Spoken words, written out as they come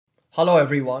Hello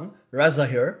everyone, Reza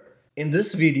here. In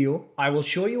this video, I will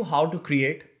show you how to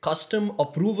create custom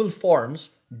approval forms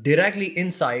directly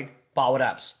inside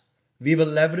PowerApps. We will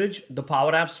leverage the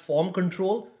PowerApps form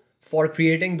control for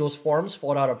creating those forms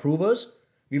for our approvers.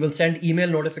 We will send email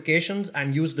notifications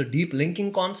and use the deep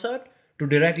linking concept to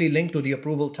directly link to the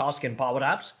approval task in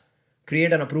PowerApps,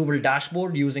 create an approval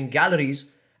dashboard using galleries,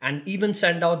 and even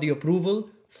send out the approval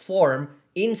form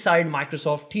inside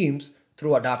Microsoft Teams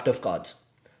through adaptive cards.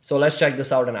 So let's check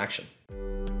this out in action.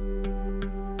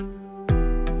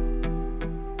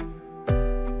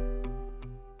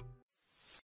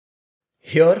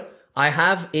 Here I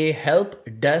have a help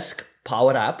desk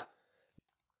Power App,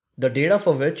 the data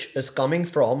for which is coming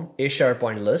from a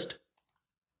SharePoint list.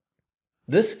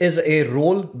 This is a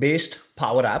role-based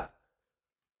Power App.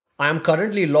 I am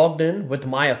currently logged in with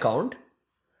my account,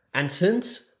 and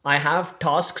since I have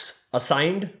tasks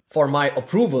assigned for my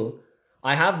approval,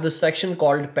 I have this section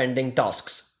called pending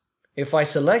tasks. If I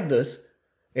select this,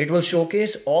 it will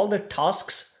showcase all the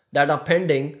tasks that are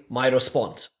pending my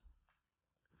response.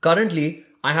 Currently,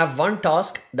 I have one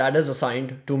task that is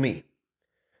assigned to me.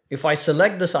 If I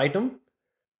select this item,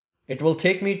 it will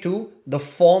take me to the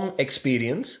form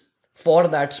experience for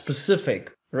that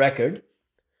specific record.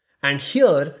 And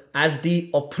here, as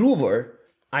the approver,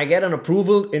 I get an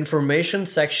approval information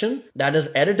section that is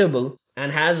editable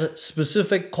and has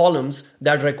specific columns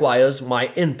that requires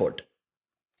my input.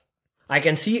 I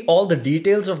can see all the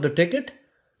details of the ticket.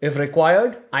 If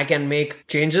required, I can make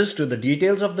changes to the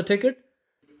details of the ticket,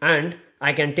 and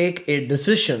I can take a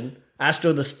decision as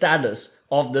to the status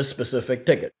of this specific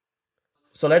ticket.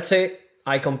 So let's say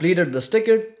I completed this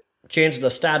ticket, changed the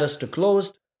status to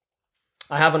closed.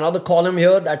 I have another column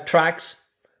here that tracks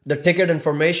the ticket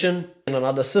information in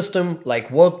another system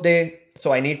like Workday.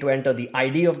 So I need to enter the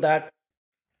ID of that.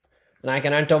 And I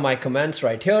can enter my comments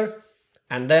right here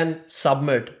and then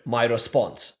submit my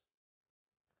response.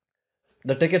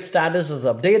 The ticket status is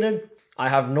updated. I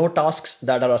have no tasks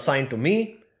that are assigned to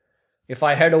me. If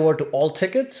I head over to all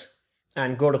tickets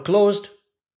and go to closed,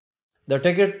 the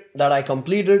ticket that I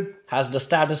completed has the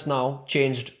status now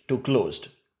changed to closed.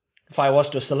 If I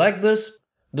was to select this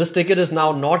ticket is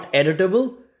now not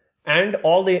editable, and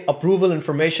all the approval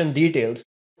information details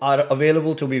are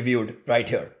available to be viewed right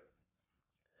here.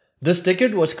 This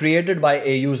ticket was created by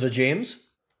a user James.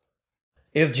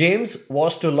 If James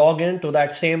was to log in to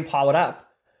that same Power App,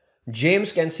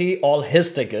 James can see all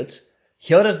his tickets.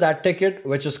 Here is that ticket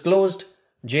which is closed.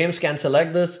 James can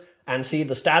select this and see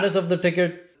the status of the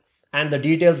ticket and the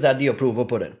details that the approver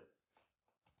put in.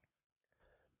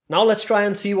 Now let's try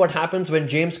and see what happens when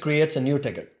James creates a new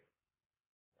ticket.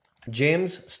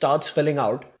 James starts filling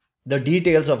out the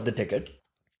details of the ticket,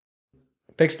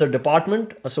 picks the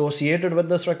department associated with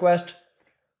this request,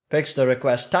 picks the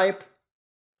request type,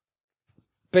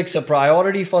 picks a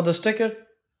priority for this ticket,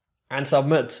 and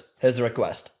submits his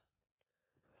request.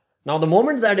 Now, the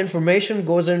moment that information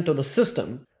goes into the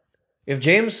system, if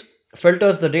James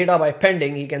filters the data by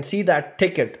pending, he can see that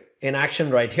ticket in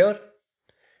action right here.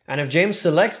 And if James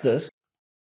selects this,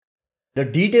 the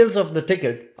details of the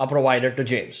ticket are provided to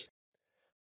James.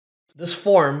 This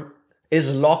form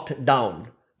is locked down.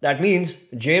 That means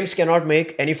James cannot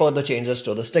make any further changes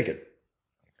to this ticket.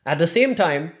 At the same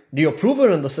time, the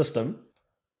approver in the system,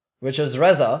 which is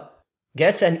Reza,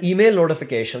 gets an email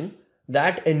notification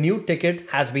that a new ticket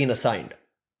has been assigned.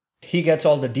 He gets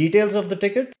all the details of the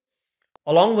ticket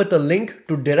along with a link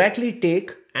to directly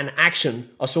take an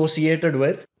action associated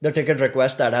with the ticket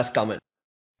request that has come in.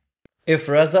 If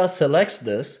Reza selects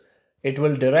this, it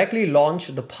will directly launch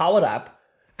the Power App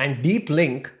and deep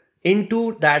link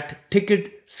into that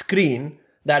ticket screen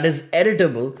that is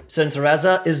editable since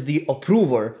Reza is the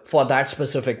approver for that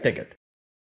specific ticket.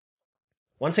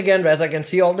 Once again, Reza can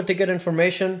see all the ticket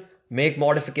information, make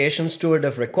modifications to it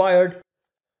if required,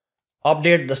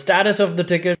 update the status of the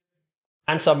ticket,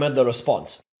 and submit the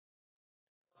response.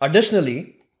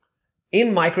 Additionally,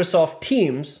 in Microsoft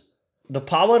Teams, the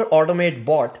Power Automate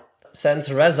bot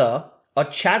sends Reza a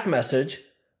chat message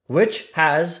which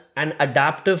has an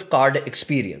adaptive card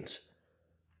experience.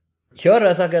 Here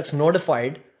Reza gets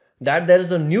notified that there is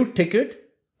a new ticket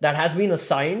that has been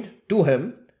assigned to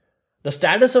him. The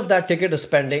status of that ticket is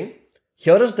pending.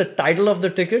 Here is the title of the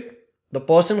ticket, the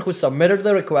person who submitted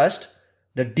the request,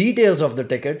 the details of the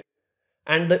ticket,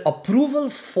 and the approval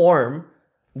form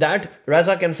that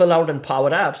Reza can fill out in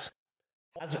Power Apps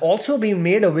has also been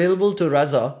made available to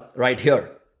Reza right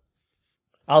here.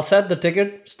 I'll set the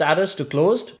ticket status to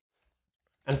closed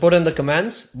and put in the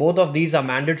comments. Both of these are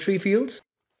mandatory fields.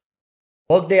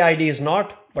 Workday ID is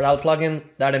not, but I'll plug in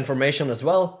that information as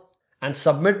well and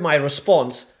submit my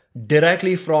response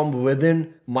directly from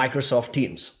within Microsoft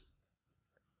Teams.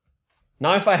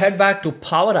 Now, if I head back to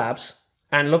PowerApps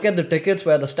and look at the tickets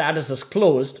where the status is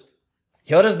closed,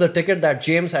 here is the ticket that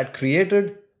James had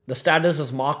created. The status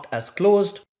is marked as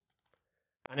closed.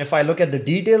 And if I look at the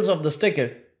details of this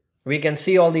ticket, we can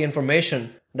see all the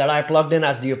information that I plugged in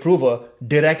as the approver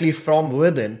directly from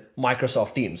within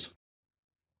Microsoft Teams.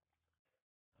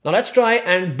 Now let's try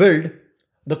and build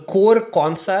the core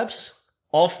concepts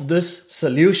of this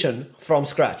solution from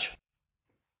scratch.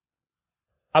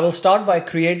 I will start by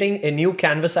creating a new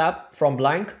Canvas app from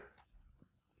blank.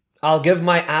 I'll give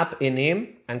my app a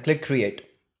name and click Create.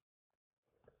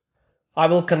 I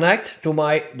will connect to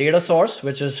my data source,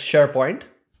 which is SharePoint.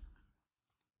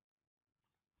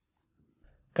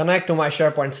 Connect to my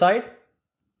SharePoint site,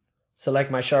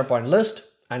 select my SharePoint list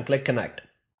and click Connect.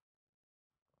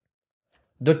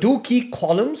 The two key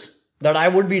columns that I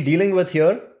would be dealing with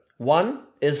here, one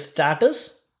is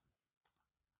status,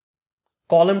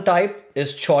 column type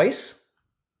is choice,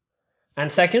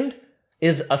 and second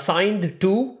is assigned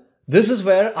to. This is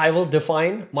where I will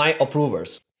define my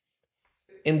approvers.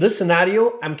 In this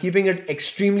scenario, I'm keeping it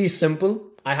extremely simple.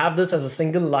 I have this as a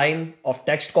single line of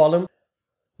text column.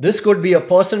 This could be a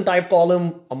person type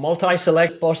column, a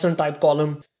multi-select person type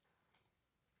column.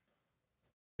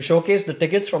 To showcase the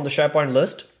tickets from the SharePoint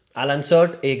list, I'll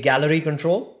insert a gallery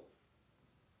control,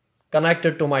 connect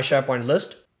it to my SharePoint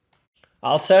list.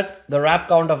 I'll set the wrap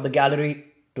count of the gallery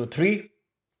to 3.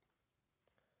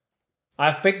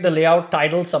 I've picked the layout,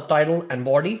 title, subtitle, and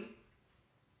body.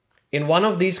 In one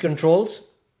of these controls,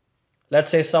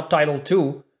 let's say subtitle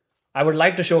 2, I would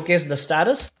like to showcase the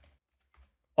status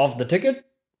of the ticket.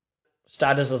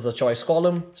 Status is the choice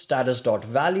column,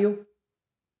 status.value.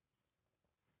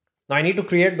 Now I need to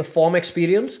create the form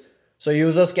experience so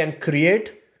users can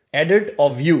create, edit, or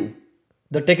view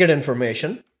the ticket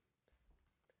information.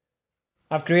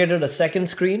 I've created a second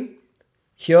screen.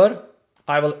 Here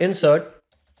I will insert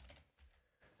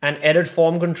an edit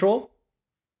form control.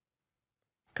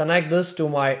 Connect this to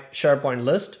my SharePoint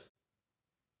list.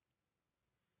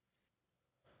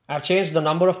 I've changed the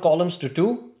number of columns to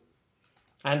 2.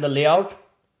 And the layout,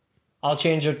 I'll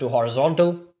change it to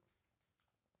horizontal.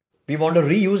 We want to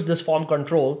reuse this form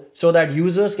control so that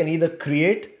users can either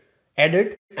create,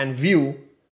 edit, and view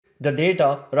the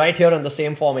data right here in the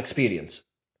same form experience.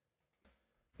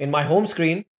 In my home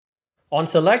screen, on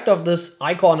select of this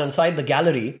icon inside the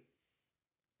gallery,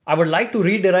 I would like to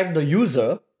redirect the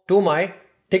user to my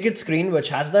ticket screen, which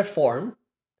has that form.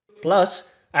 Plus,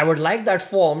 I would like that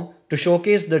form to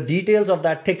showcase the details of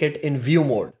that ticket in view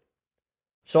mode.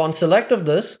 So on select of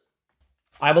this,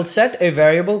 I will set a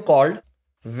variable called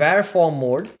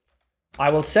varFormMode. I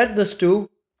will set this to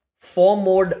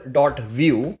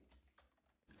formMode.view,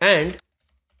 and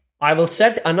I will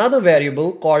set another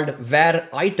variable called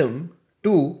varItem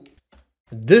to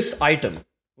this item,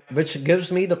 which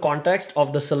gives me the context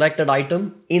of the selected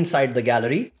item inside the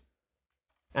gallery.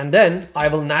 And then I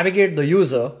will navigate the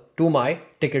user to my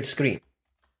ticket screen.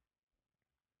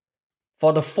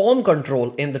 For the form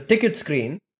control in the ticket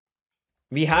screen,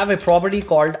 we have a property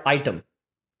called item.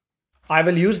 I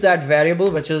will use that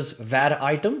variable, which is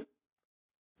varItem.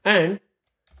 And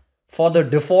for the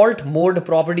default mode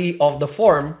property of the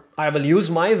form, I will use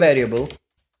my variable,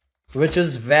 which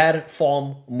is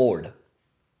varFormMode.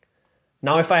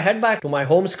 Now, if I head back to my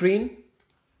home screen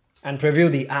and preview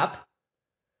the app,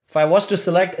 if I was to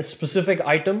select a specific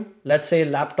item, let's say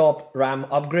laptop RAM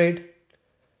upgrade,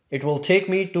 it will take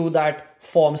me to that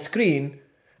form screen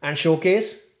and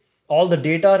showcase all the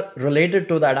data related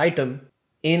to that item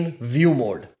in view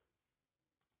mode.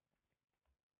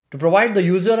 To provide the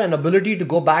user an ability to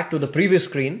go back to the previous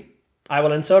screen, I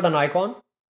will insert an icon.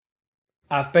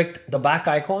 I've picked the back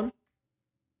icon.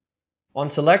 On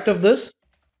select of this,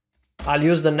 I'll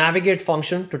use the navigate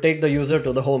function to take the user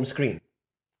to the home screen.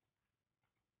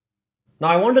 Now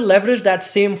I want to leverage that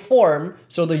same form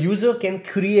so the user can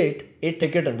create a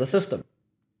ticket in the system.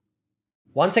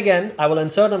 Once again, I will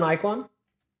insert an icon.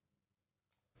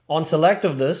 On select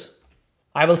of this,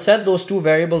 I will set those two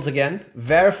variables again,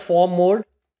 varFormMode.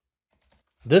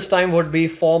 This time would be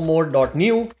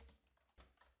formMode.new,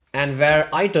 and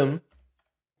varItem,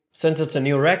 since it's a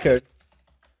new record,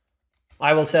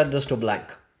 I will set this to blank.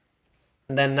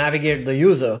 And then navigate the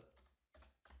user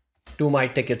to my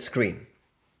ticket screen.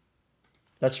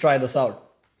 Let's try this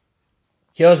out.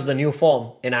 Here's the new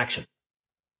form in action.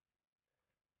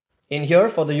 In here,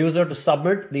 for the user to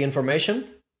submit the information,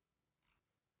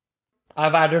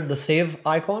 I've added the save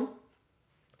icon.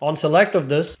 On select of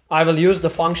this, I will use the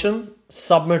function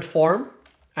submit form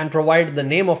and provide the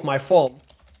name of my form,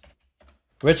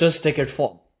 which is ticket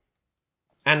form.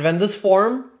 And when this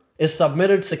form is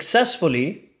submitted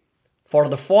successfully, for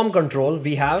the form control,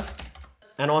 we have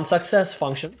an onSuccess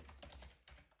function.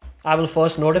 I will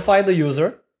first notify the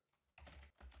user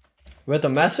with a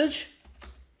message,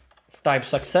 type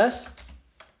success,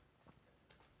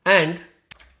 and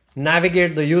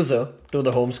navigate the user to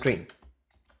the home screen.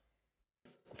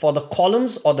 For the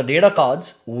columns or the data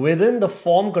cards within the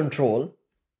form control,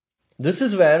 this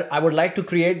is where I would like to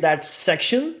create that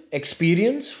section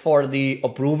experience for the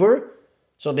approver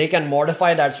so they can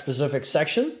modify that specific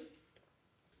section.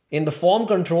 In the form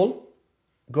control,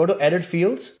 go to edit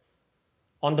fields.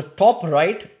 On the top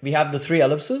right, we have the 3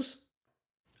 ellipses.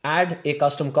 Add a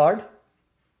custom card.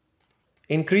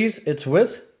 Increase its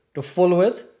width to full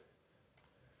width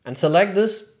and select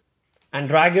this and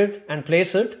drag it and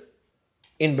place it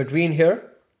in between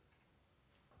here.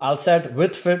 I'll set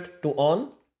width fit to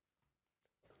on.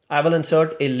 I will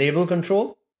insert a label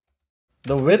control.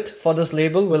 The width for this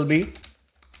label will be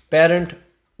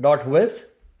parent.width.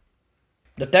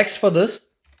 The text for this,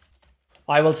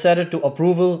 I will set it to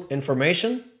approval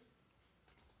information.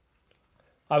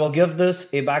 I will give this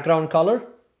a background color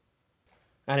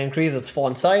and increase its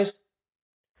font size.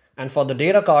 And for the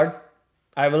data card,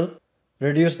 I will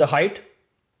reduce the height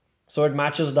so it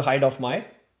matches the height of my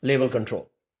label control.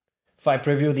 If I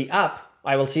preview the app,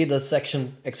 I will see this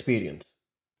section experience.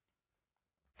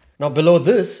 Now below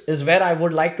this is where I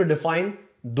would like to define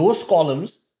those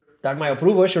columns that my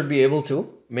approver should be able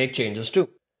to make changes to.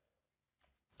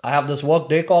 I have this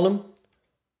workday column.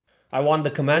 I want the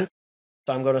comments,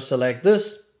 so I'm going to select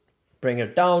this, bring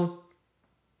it down.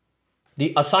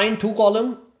 The assign to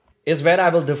column is where I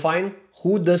will define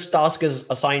who this task is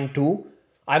assigned to.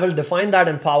 I will define that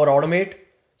in Power Automate.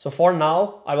 So for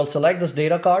now, I will select this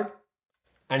data card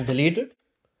and delete it.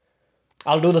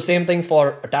 I'll do the same thing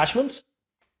for attachments.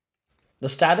 The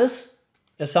status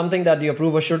is something that the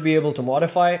approver should be able to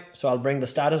modify, so I'll bring the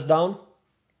status down.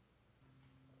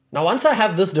 Now once I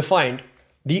have this defined,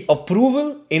 the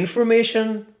approval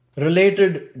information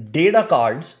related data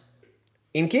cards,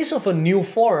 in case of a new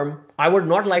form, I would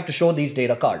not like to show these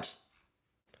data cards.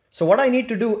 So what I need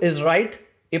to do is write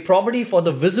a property for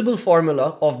the visible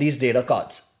formula of these data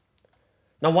cards.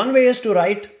 Now one way is to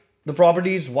write the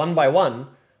properties one by one.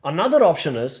 Another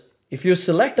option is if you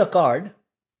select a card,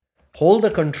 hold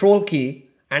the control key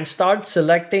and start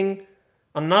selecting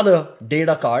another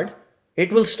data card,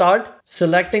 it will start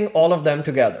selecting all of them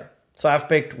together. So I've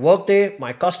picked workday,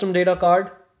 my custom data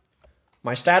card,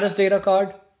 my status data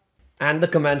card, and the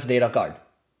comments data card.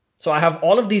 So I have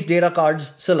all of these data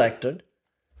cards selected.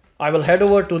 I will head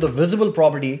over to the visible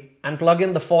property and plug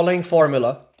in the following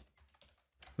formula.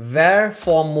 Where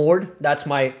form mode, that's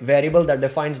my variable that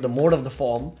defines the mode of the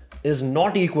form, is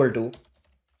not equal to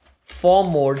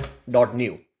form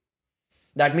mode.new.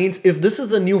 That means if this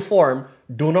is a new form,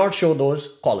 do not show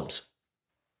those columns.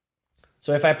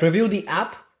 So if I preview the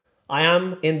app, I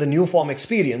am in the new form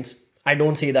experience, I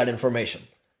don't see that information.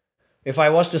 If I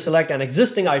was to select an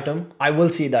existing item, I will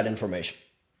see that information.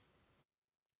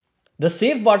 The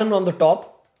save button on the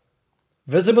top,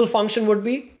 visible function would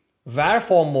be where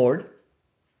form mode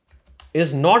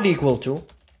is not equal to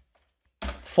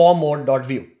form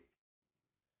mode.view.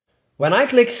 When I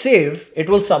click save, it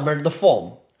will submit the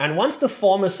form. And once the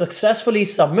form is successfully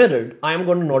submitted, I am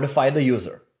going to notify the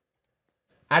user.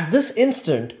 At this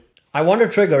instant, I want to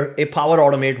trigger a Power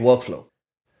Automate workflow.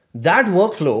 That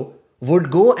workflow would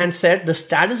go and set the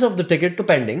status of the ticket to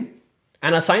pending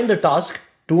and assign the task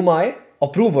to my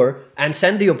approver and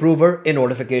send the approver a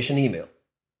notification email.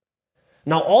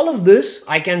 Now all of this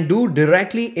I can do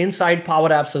directly inside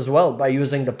PowerApps as well by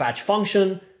using the patch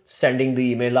function, sending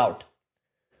the email out.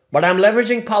 But I'm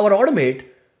leveraging Power Automate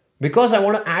because I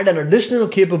want to add an additional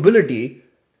capability,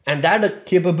 and that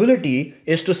capability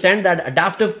is to send that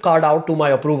adaptive card out to my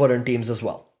approver in Teams as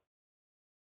well.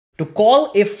 To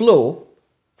call a flow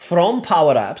from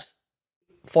PowerApps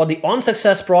for the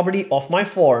onSuccess property of my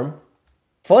form,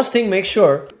 first thing, make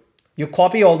sure you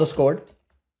copy all this code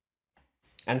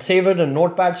and save it in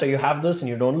Notepad so you have this and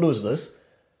you don't lose this.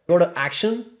 Go to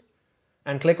Action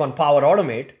and click on Power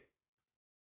Automate.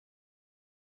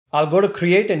 I'll go to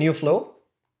Create a new flow.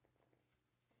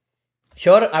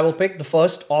 Here I will pick the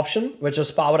first option, which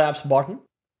is PowerApps button.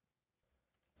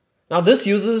 Now this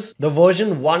uses the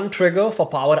version 1 trigger for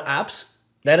PowerApps.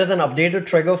 There is an updated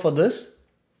trigger for this.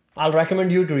 I'll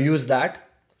recommend you to use that.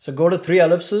 So go to 3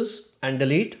 ellipses and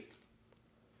delete.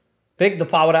 Pick the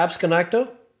PowerApps connector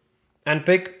and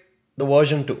pick the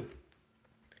version 2.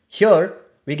 Here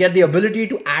we get the ability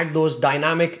to add those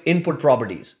dynamic input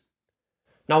properties.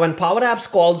 Now when PowerApps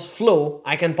calls flow,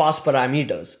 I can pass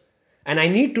parameters. And I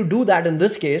need to do that in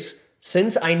this case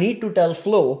since I need to tell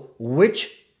Flow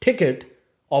which ticket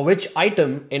or which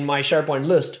item in my SharePoint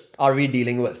list are we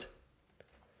dealing with.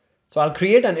 So I'll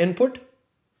create an input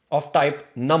of type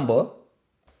number.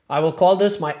 I will call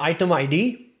this my item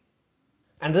ID,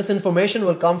 and this information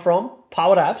will come from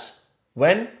PowerApps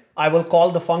when I will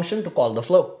call the function to call the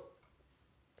flow.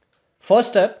 First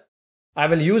step, I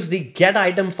will use the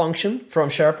getItem function from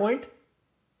SharePoint.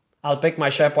 I'll pick my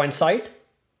SharePoint site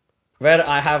where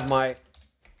I have my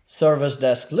service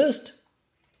desk list,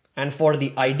 and for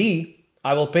the ID,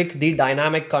 I will pick the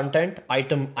dynamic content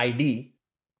item ID.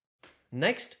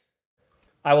 Next,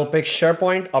 I will pick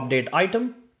SharePoint update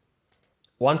item.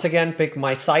 Once again, pick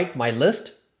my site, my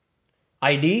list.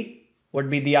 ID would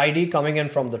be the ID coming in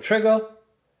from the trigger.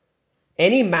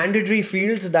 Any mandatory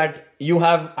fields that you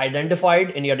have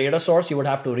identified in your data source, you would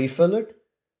have to refill it.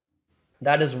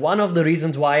 That is one of the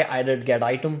reasons why I did get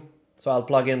item. So I'll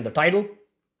plug in the title.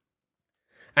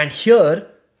 And here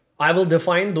I will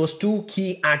define those two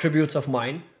key attributes of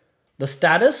mine, the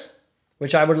status,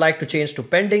 which I would like to change to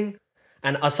pending,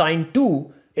 and assign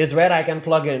to is where I can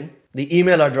plug in the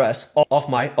email address of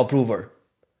my approver.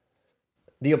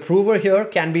 The approver here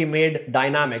can be made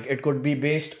dynamic. It could be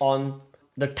based on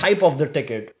the type of the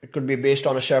ticket. It could be based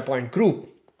on a SharePoint group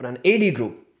or an AD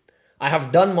group. I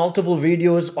have done multiple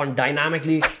videos on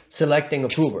dynamically selecting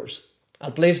approvers.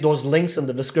 I'll place those links in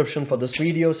the description for this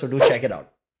video, so do check it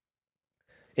out.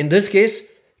 In this case,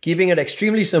 keeping it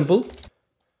extremely simple,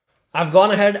 I've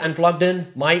gone ahead and plugged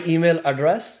in my email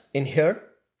address in here.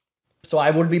 So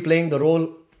I would be playing the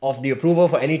role of the approver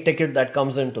for any ticket that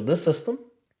comes into this system.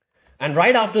 And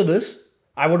right after this,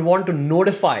 I would want to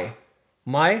notify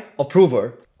my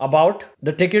approver about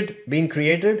the ticket being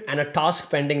created and a task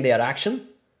pending their action.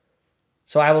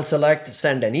 So I will select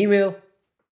send an email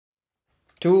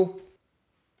to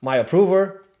my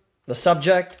approver, the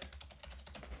subject,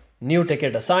 new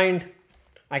ticket assigned.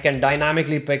 I can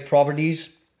dynamically pick properties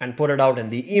and put it out in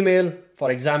the email.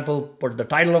 For example, put the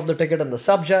title of the ticket in the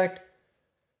subject.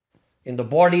 In the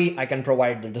body, I can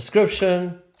provide the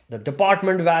description, the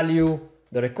department value,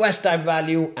 the request type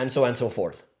value, and so on and so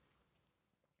forth.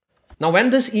 Now,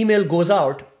 when this email goes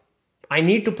out, I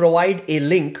need to provide a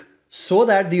link so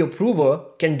that the approver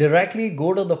can directly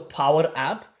go to the Power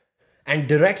App and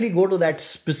directly go to that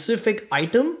specific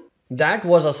item that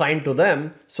was assigned to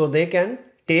them so they can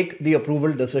take the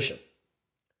approval decision.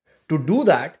 To do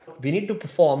that, we need to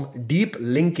perform deep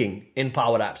linking in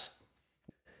PowerApps.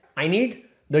 I need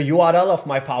the URL of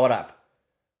my Power App.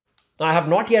 Now, I have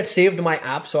not yet saved my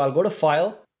app, so I'll go to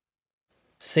File,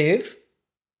 Save,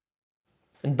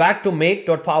 and back to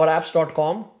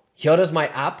make.powerapps.com. Here is my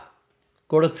app.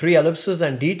 Go to 3 ellipses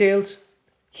and details.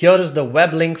 Here is the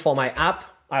web link for my app.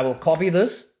 I will copy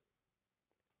this.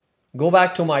 Go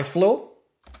back to my flow.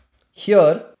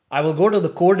 Here, I will go to the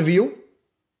code view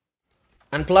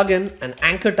and plug in an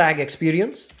anchor tag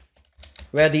experience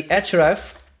where the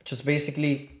href, which is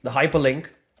basically the hyperlink,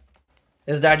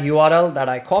 is that URL that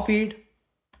I copied.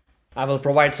 I will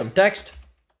provide some text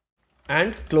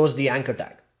and close the anchor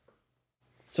tag.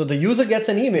 So the user gets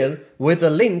an email with a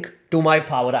link to my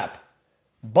Power App,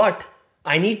 but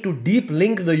I need to deep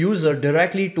link the user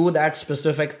directly to that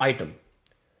specific item.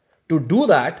 To do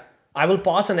that, I will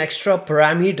pass an extra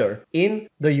parameter in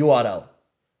the URL.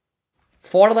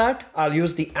 For that, I'll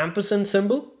use the ampersand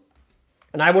symbol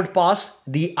and I would pass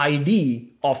the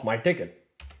ID of my ticket.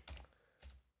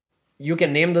 You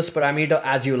can name this parameter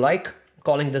as you like,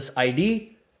 calling this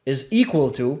ID is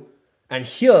equal to, and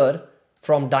here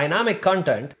from dynamic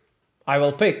content, I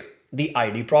will pick the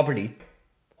ID property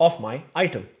of my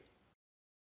item.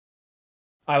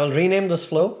 I will rename this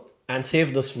flow and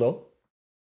save this flow.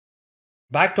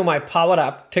 Back to my Power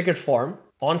App ticket form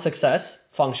on success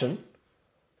function.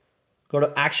 Go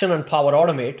to action and Power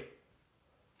Automate.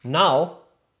 Now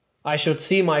I should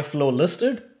see my flow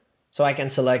listed. So I can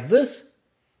select this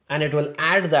and it will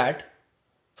add that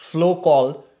flow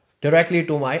call directly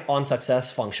to my on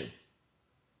success function.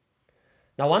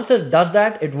 Now, once it does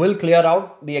that, it will clear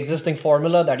out the existing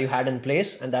formula that you had in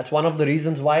place. And that's one of the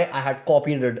reasons why I had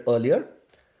copied it earlier.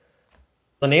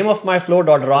 The name of my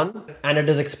flow.run, and it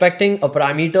is expecting a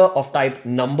parameter of type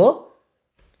number.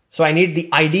 So I need the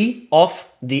ID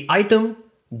of the item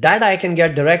that I can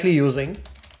get directly using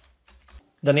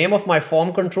the name of my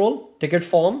form control, ticket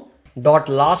form dot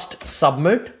last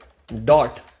submit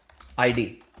dot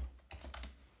ID.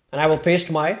 And I will paste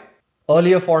my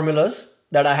earlier formulas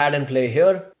that I had in play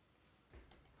here.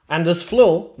 And this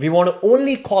flow, we want to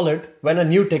only call it when a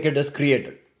new ticket is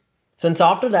created, since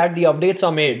after that the updates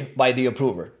are made by the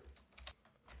approver.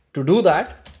 To do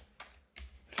that,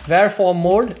 where form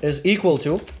mode is equal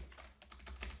to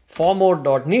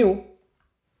forMode.new,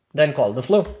 then call the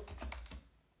flow.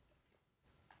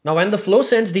 Now when the flow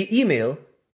sends the email,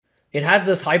 it has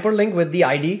this hyperlink with the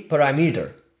ID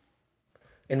parameter.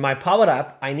 In my Power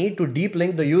App, I need to deep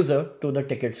link the user to the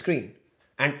ticket screen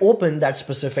and open that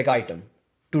specific item.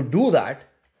 To do that,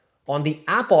 on the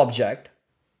app object,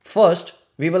 first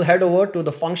we will head over to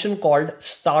the function called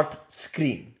start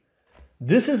screen.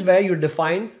 This is where you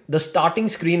define the starting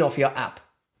screen of your app.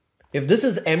 If this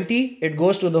is empty, it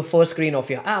goes to the first screen of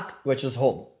your app, which is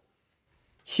home.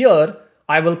 Here,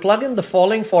 I will plug in the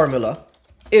following formula.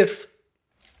 If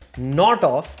not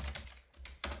of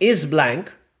is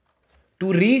blank,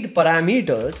 to read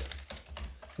parameters,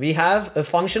 we have a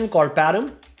function called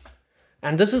param,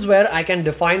 and this is where I can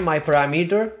define my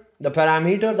parameter. The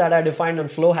parameter that I defined on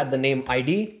flow had the name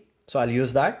ID, so I'll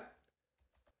use that.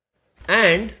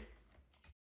 And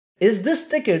is this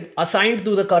ticket assigned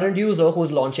to the current user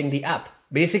who's launching the app?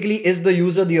 Basically, is the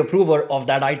user the approver of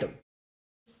that item?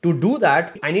 To do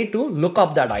that, I need to look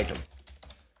up that item.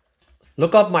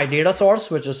 Look up my data source,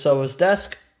 which is service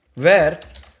desk, where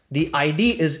the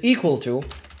ID is equal to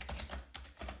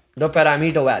the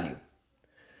parameter value.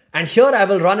 And here I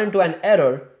will run into an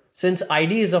error since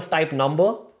ID is of type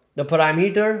number. The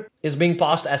parameter is being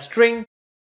passed as string.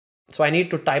 So I need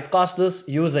to typecast this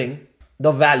using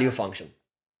the value function.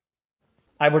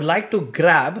 I would like to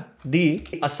grab the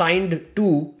assigned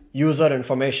to user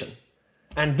information.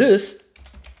 And this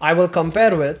I will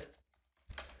compare with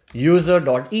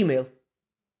user.email.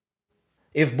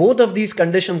 If both of these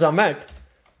conditions are met,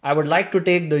 I would like to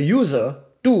take the user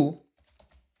to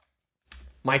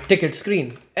my ticket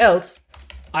screen. Else,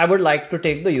 I would like to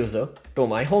take the user to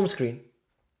my home screen.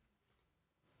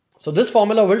 So this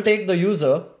formula will take the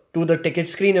user to the ticket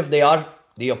screen if they are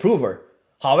the approver.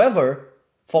 However,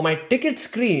 for my ticket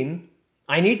screen,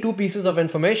 I need two pieces of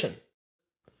information.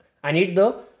 I need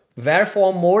the where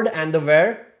form mode and the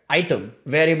where item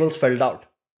variables filled out.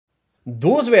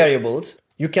 Those variables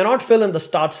you cannot fill in the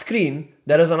start screen.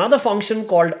 There is another function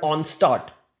called onStart.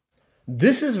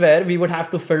 This is where we would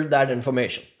have to fill that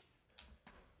information.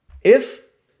 If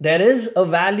there is a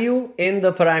value in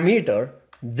the parameter,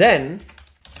 then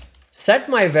set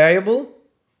my variable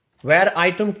where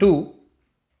item to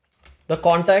the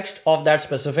context of that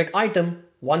specific item.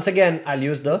 Once again, I'll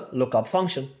use the lookup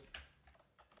function.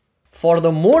 For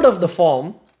the mode of the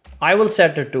form, I will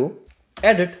set it to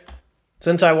edit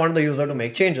since I want the user to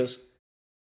make changes.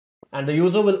 And the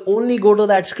user will only go to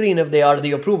that screen if they are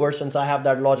the approver, since I have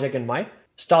that logic in my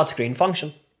start screen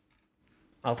function.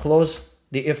 I'll close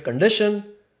the if condition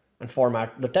and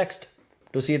format the text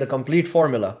to see the complete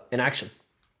formula in action.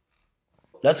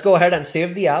 Let's go ahead and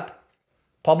save the app,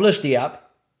 publish the app.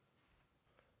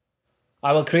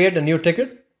 I will create a new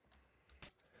ticket.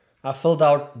 I've filled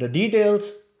out the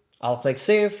details. I'll click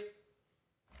save.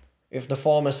 If the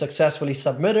form is successfully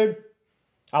submitted,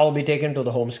 I will be taken to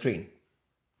the home screen.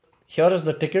 Here is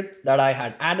the ticket that I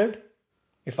had added.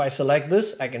 If I select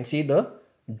this, I can see the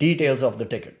details of the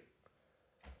ticket.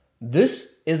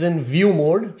 This is in view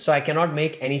mode, so I cannot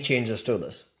make any changes to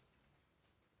this.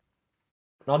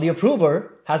 Now the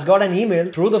approver has got an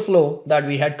email through the flow that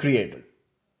we had created.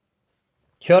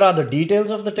 Here are the details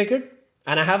of the ticket,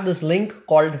 and I have this link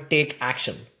called Take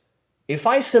Action. If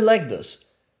I select this,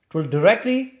 it will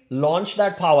directly launch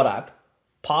that Power App,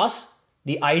 pass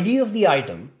the ID of the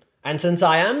item, and since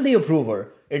I am the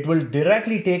approver, it will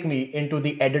directly take me into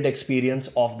the edit experience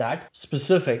of that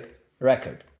specific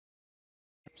record.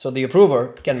 So the approver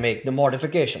can make the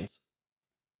modifications.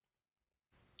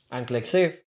 And click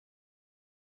save.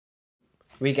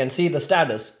 We can see the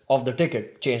status of the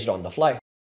ticket changed on the fly.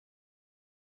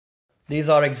 These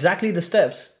are exactly the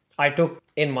steps I took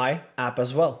in my app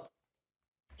as well.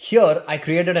 Here I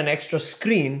created an extra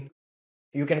screen.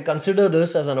 You can consider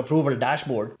this as an approval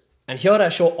dashboard. And here I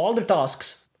show all the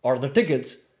tasks or the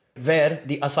tickets where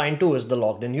the assigned to is the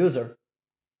logged in user.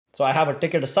 So I have a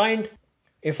ticket assigned.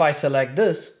 If I select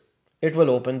this, it will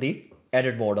open the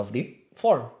edit mode of the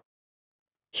form.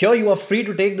 Here you are free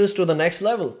to take this to the next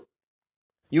level.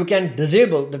 You can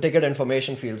disable the ticket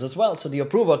information fields as well, so the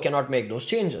approver cannot make those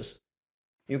changes.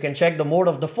 You can check the mode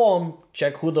of the form,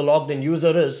 check who the logged in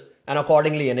user is, and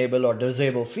accordingly enable or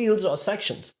disable fields or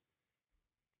sections.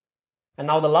 And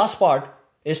now the last part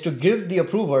is to give the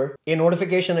approver a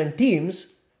notification in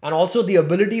Teams and also the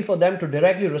ability for them to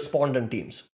directly respond in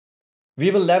Teams.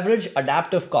 We will leverage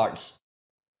adaptive cards.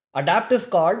 Adaptive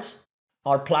cards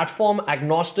are platform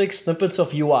agnostic snippets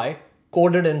of UI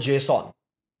coded in JSON.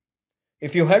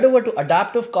 If you head over to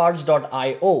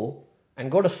adaptivecards.io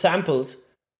and go to samples,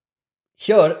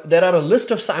 here there are a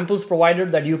list of samples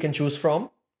provided that you can choose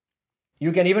from.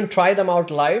 You can even try them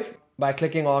out live by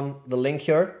clicking on the link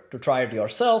here to try it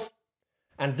yourself.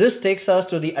 And this takes us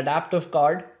to the adaptive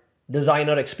card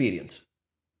designer experience.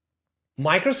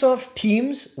 Microsoft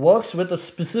Teams works with a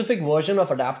specific version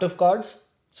of adaptive cards.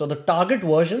 So the target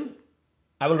version,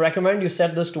 I will recommend you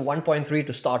set this to 1.3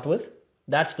 to start with.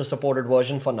 That's the supported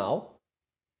version for now.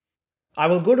 I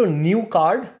will go to new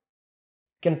card. You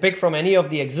can pick from any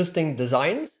of the existing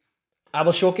designs. I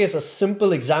will showcase a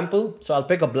simple example. So I'll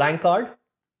pick a blank card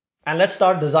and let's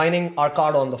start designing our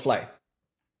card on the fly.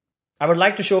 I would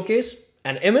like to showcase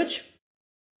an image.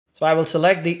 So I will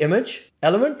select the image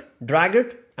element, drag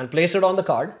it and place it on the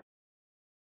card.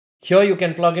 Here you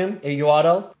can plug in a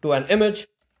URL to an image.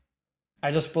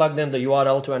 I just plugged in the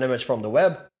URL to an image from the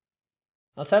web.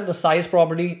 I'll set the size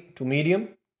property to medium.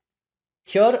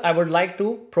 Here I would like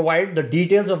to provide the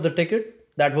details of the ticket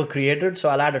that were created. So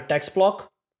I'll add a text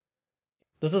block.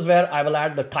 This is where I will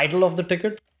add the title of the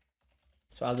ticket.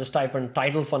 So I'll just type in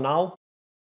title for now.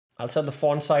 I'll set the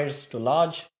font size to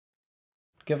large.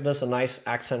 Give this a nice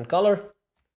accent color.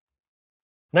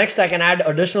 Next, I can add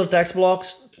additional text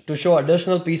blocks to show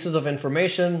additional pieces of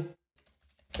information,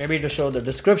 maybe to show the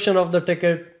description of the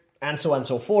ticket, and so on and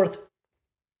so forth.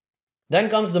 Then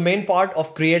comes the main part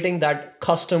of creating that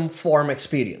custom form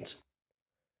experience.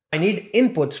 I need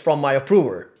inputs from my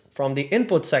approver. From the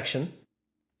input section,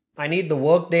 I need the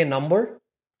workday number.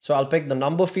 So I'll pick the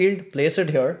number field, place it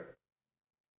here.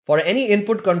 For any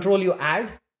input control you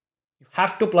add, you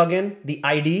have to plug in the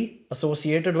ID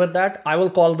associated with that. I will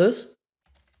call this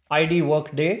ID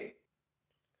workday.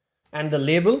 And the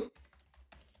label,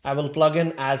 I will plug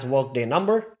in as workday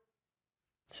number.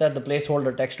 Set the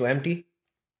placeholder text to empty.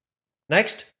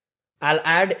 Next, I'll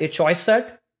add a choice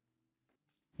set.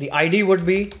 The ID would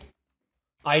be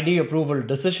ID approval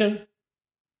decision.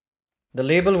 The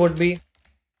label would be,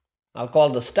 I'll call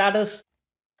the status.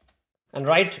 And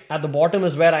right at the bottom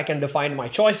is where I can define my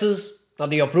choices. Now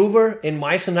the approver in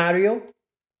my scenario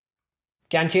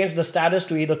can change the status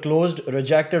to either closed,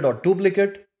 rejected, or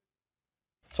duplicate.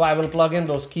 So I will plug in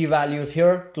those key values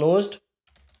here, closed,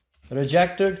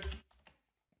 rejected,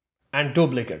 and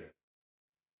duplicate.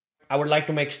 I would like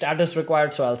to make status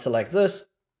required, so I'll select this.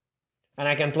 And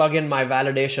I can plug in my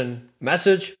validation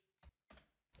message.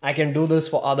 I can do this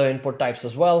for other input types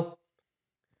as well.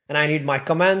 And I need my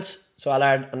comments, so I'll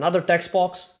add another text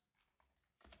box.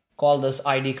 Call this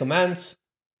ID comments.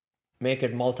 Make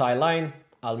it multi-line.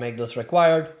 I'll make this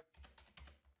required.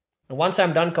 And once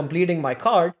I'm done completing my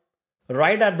card,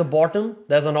 right at the bottom,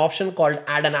 there's an option called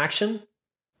add an action.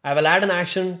 I will add an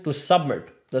action to submit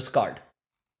this card.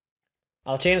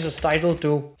 I'll change this title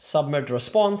to submit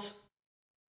response.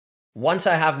 Once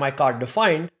I have my card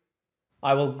defined,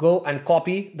 I will go and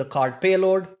copy the card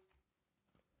payload.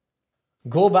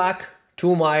 Go back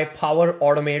to my Power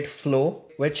Automate flow,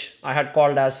 which I had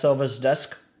called as service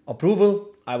desk approval.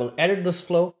 I will edit this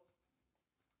flow.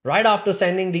 Right after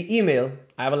sending the email,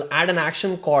 I will add an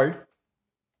action called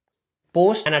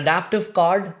post an adaptive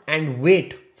card and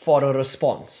wait for a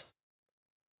response.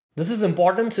 This is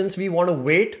important since we want to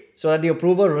wait so that the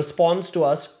approver responds to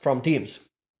us from Teams.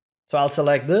 So I'll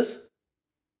select this.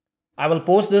 I will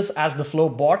post this as the flow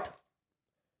bot.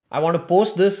 I want to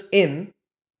post this in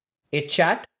a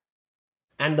chat,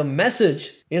 and the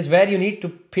message is where you need to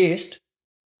paste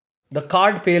the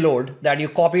card payload that you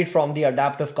copied from the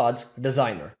adaptive cards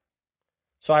designer.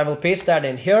 So I will paste that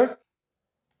in here.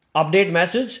 Update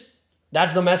message.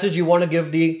 That's the message you want to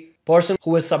give the person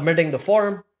who is submitting the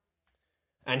form.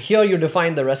 And here you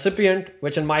define the recipient,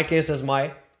 which in my case is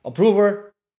my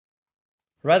approver,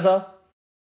 Reza.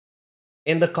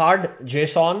 In the card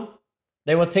JSON,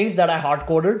 there were things that I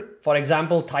hard-coded. For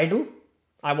example, title.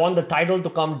 I want the title to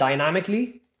come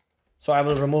dynamically. So I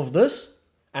will remove this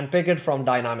and pick it from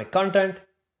dynamic content.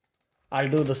 I'll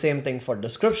do the same thing for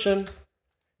description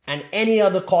and any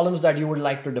other columns that you would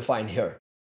like to define here.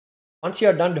 Once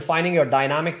you're done defining your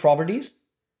dynamic properties,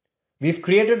 we've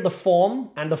created the form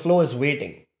and the flow is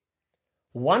waiting.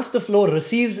 Once the flow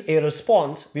receives a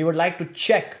response, we would like to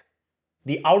check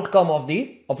the outcome of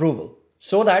the approval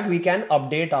so that we can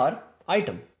update our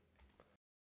item.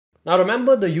 Now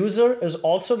remember, the user is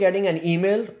also getting an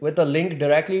email with a link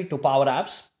directly to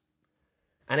PowerApps.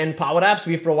 And in PowerApps,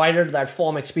 we've provided that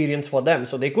form experience for them,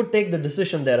 so they could take the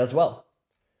decision there as well.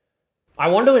 I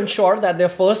want to ensure that their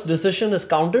first decision is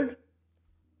counted.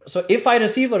 So if I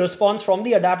receive a response from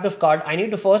the adaptive card, I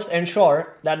need to first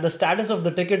ensure that the status of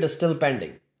the ticket is still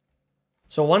pending.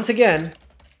 So once again,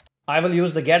 I will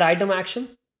use the get item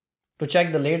action to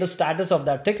check the latest status of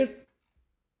that ticket.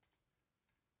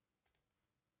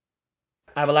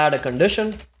 I will add a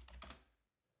condition.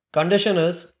 Condition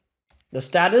is the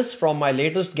status from my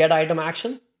latest get item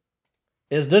action,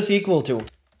 is this equal to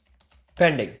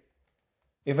pending?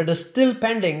 If it is still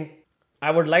pending,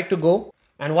 I would like to go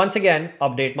and once again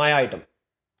update my item.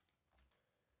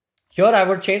 Here I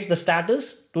would change the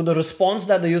status to the response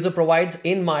that the user provides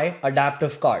in my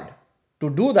adaptive card. To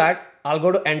do that, I'll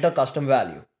go to enter custom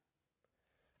value.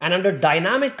 And under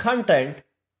dynamic content,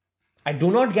 I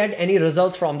do not get any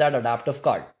results from that adaptive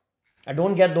card. I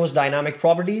don't get those dynamic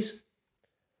properties.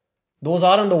 Those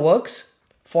are in the works.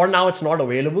 For now, it's not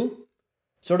available.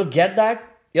 So to get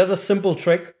that, here's a simple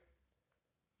trick.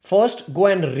 First, go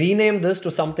and rename this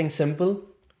to something simple.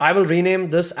 I will rename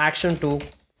this action to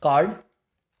card.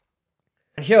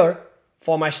 And here,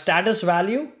 for my status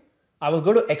value, I will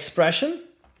go to expression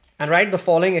and write the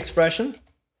following expression.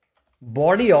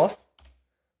 Body of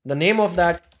the name of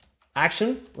that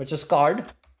action, which is card,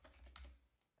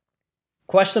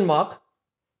 question mark.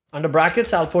 Under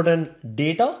brackets, I'll put in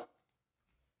data,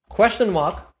 question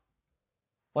mark.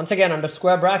 Once again, under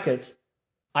square brackets,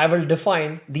 I will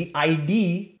define the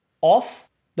ID of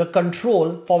the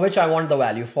control for which I want the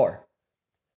value for.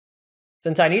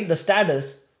 Since I need the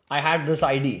status, I had this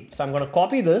ID. So I'm going to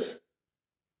copy this,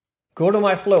 go to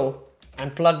my flow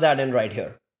and plug that in right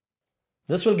here.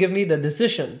 This will give me the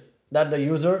decision that the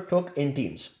user took in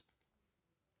Teams.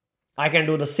 I can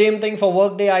do the same thing for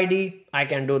Workday ID. I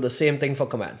can do the same thing for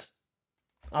commands.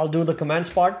 I'll do the commands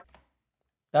part.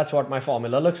 That's what my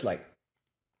formula looks like.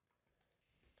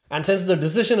 And since the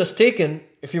decision is taken,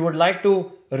 if you would like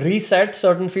to reset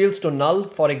certain fields to null,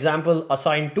 for example,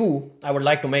 assign to, I would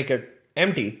like to make it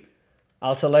empty.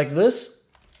 I'll select this,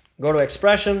 go to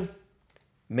expression,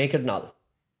 make it null.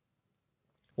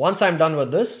 Once I'm done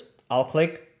with this, I'll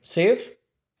click save.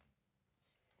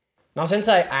 Now, since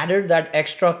I added that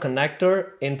extra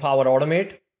connector in Power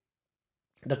Automate,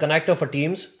 the connector for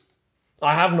Teams,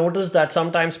 I have noticed that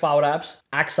sometimes PowerApps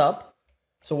acts up.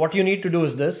 So what you need to do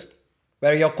is this,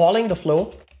 where you're calling the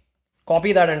flow,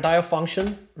 copy that entire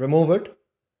function, remove it,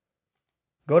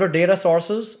 go to data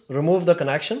sources, remove the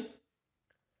connection.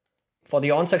 For the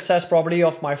onSuccess property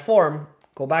of my form,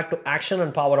 go back to action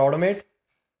and Power Automate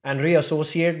and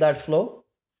reassociate that flow.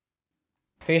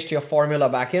 Paste your formula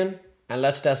back in and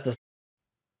let's test this.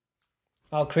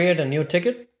 I'll create a new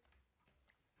ticket,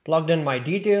 plugged in my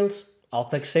details, I'll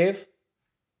click save.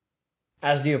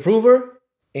 As the approver,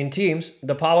 in Teams,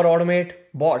 the Power Automate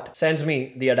bot sends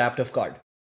me the adaptive card.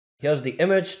 Here's the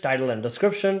image, title and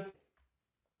description.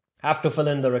 Have to fill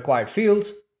in the required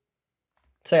fields.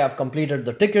 Say I've completed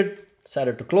the ticket, set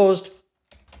it to closed,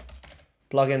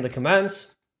 plug in the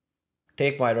commands,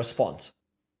 take my response.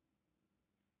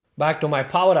 Back to my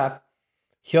Power App,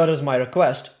 here is my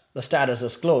request, the status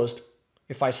is closed.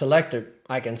 If I select it,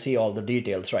 I can see all the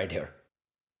details right here.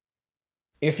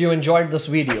 If you enjoyed this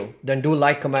video, then do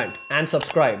like, comment and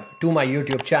subscribe to my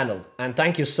YouTube channel. And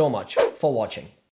thank you so much for watching.